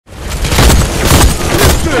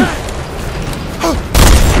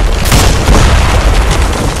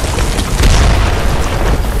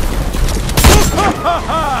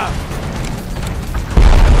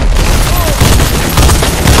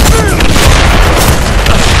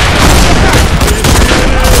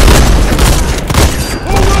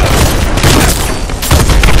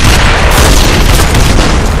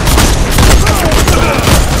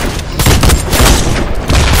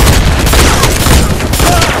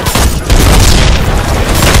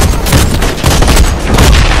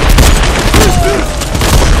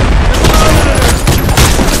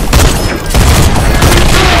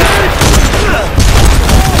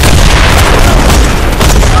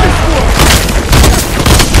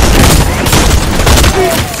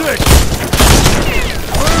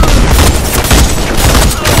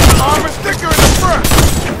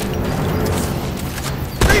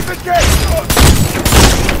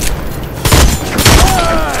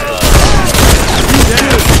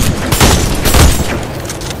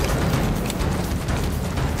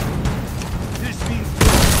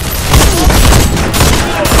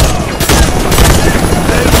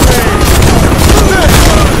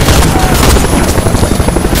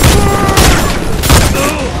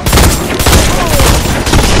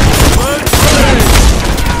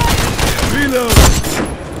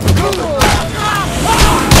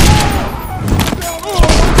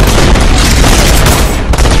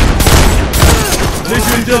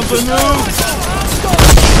something new?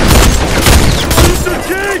 Mr.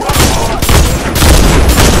 King!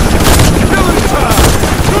 Killing time!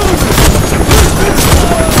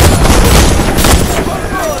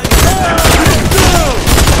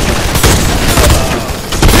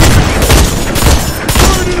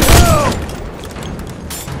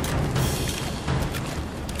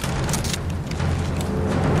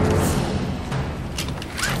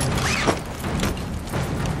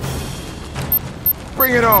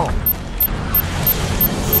 Bring it on!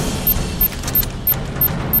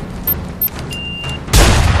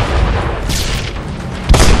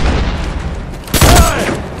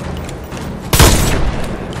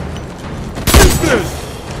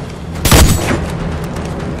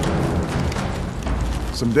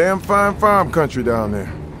 Some damn fine farm country down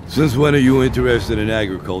there. Since when are you interested in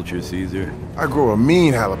agriculture, Caesar? I grow a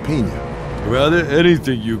mean jalapeno. Rather,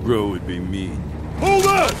 anything you grow would be mean. Hold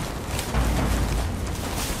on!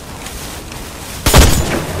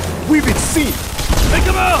 We've been seen! Take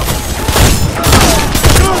him out!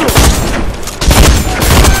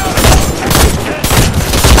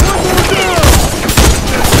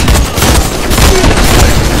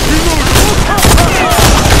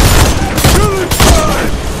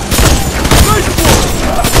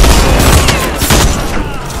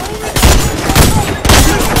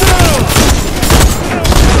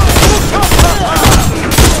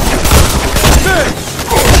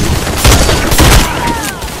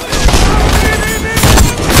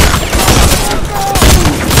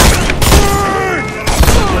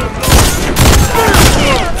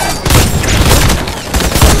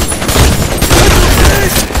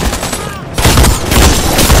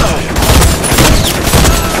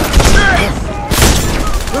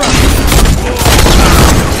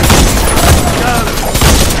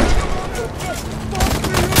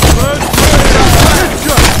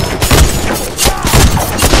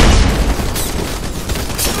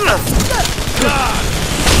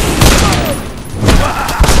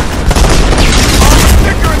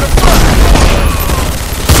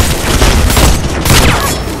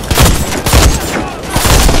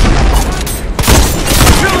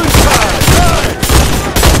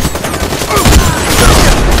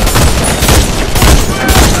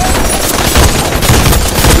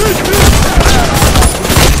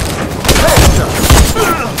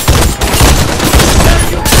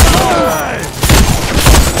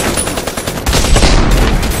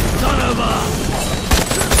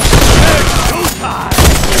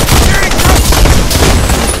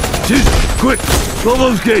 Quick! Close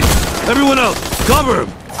those gates! Everyone else, cover him!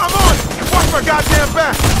 I'm on it! Watch my goddamn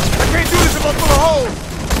back! I can't do this if I'm full of holes!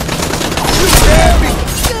 You scared me!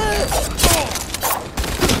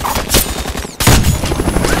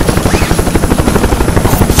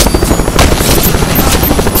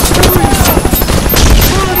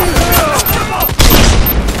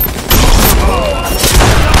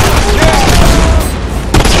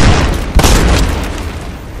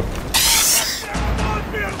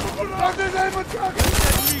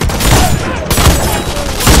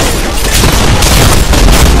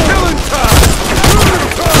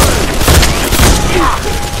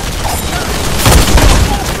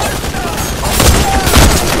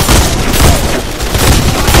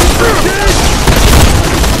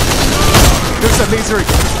 Laser again.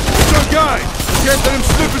 It's our guy! You can't let him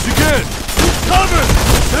slip as you can! He's coming!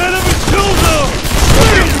 The enemy's kill zone!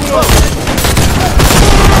 There you are!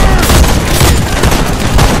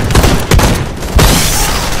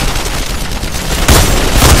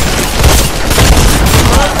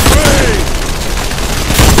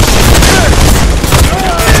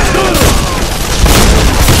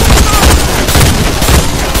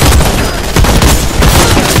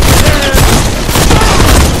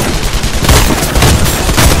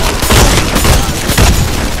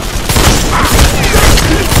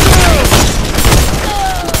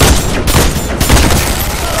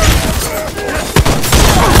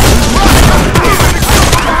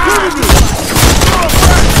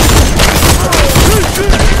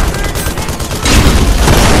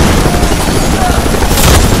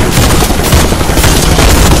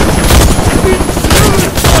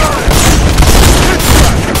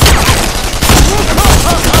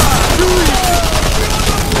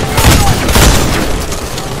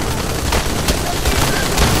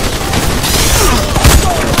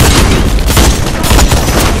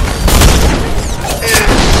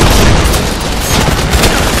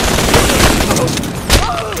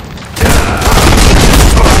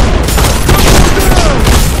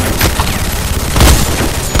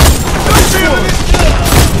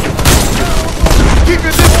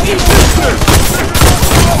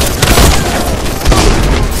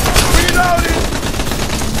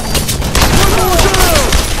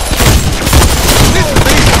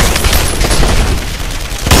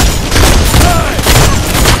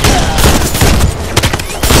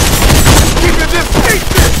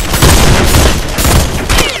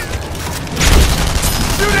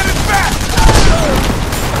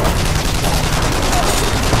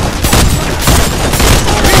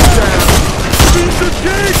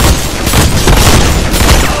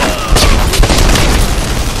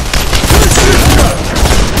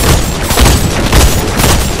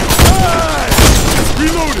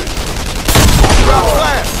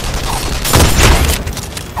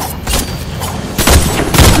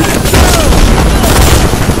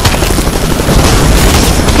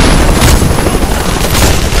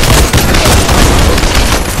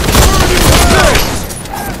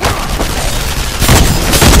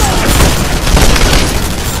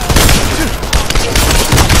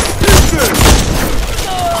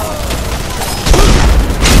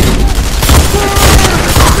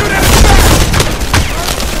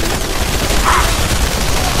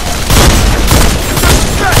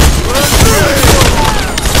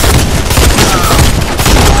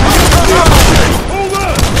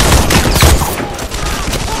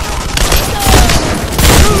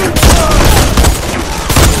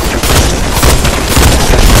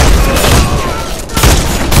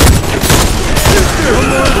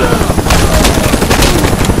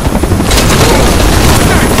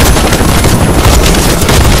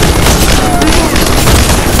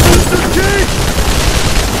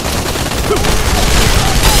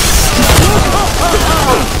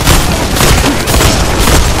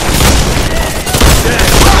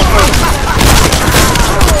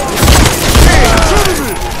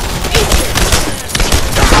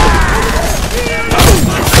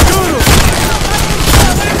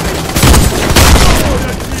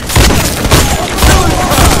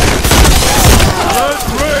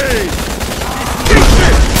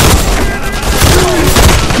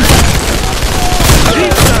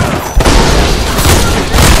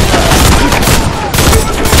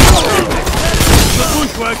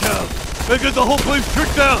 get the whole place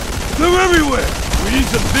tricked out. They're everywhere. We need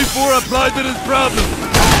some C4 applied to this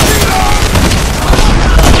problem.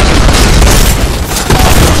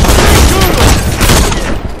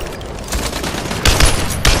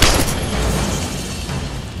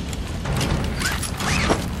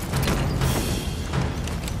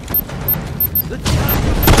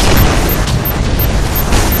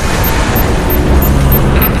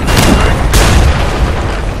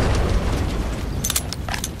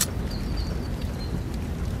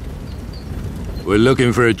 We're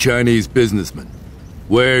looking for a Chinese businessman.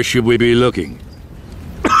 Where should we be looking?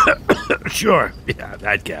 Sure. Yeah,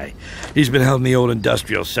 that guy. He's been held in the old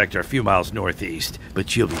industrial sector a few miles northeast,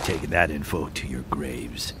 but you'll be taking that info to your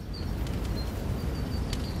graves.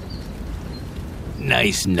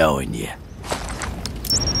 Nice knowing you.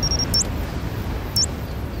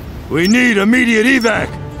 We need immediate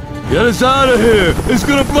evac! Get us out of here! It's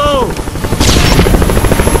gonna blow!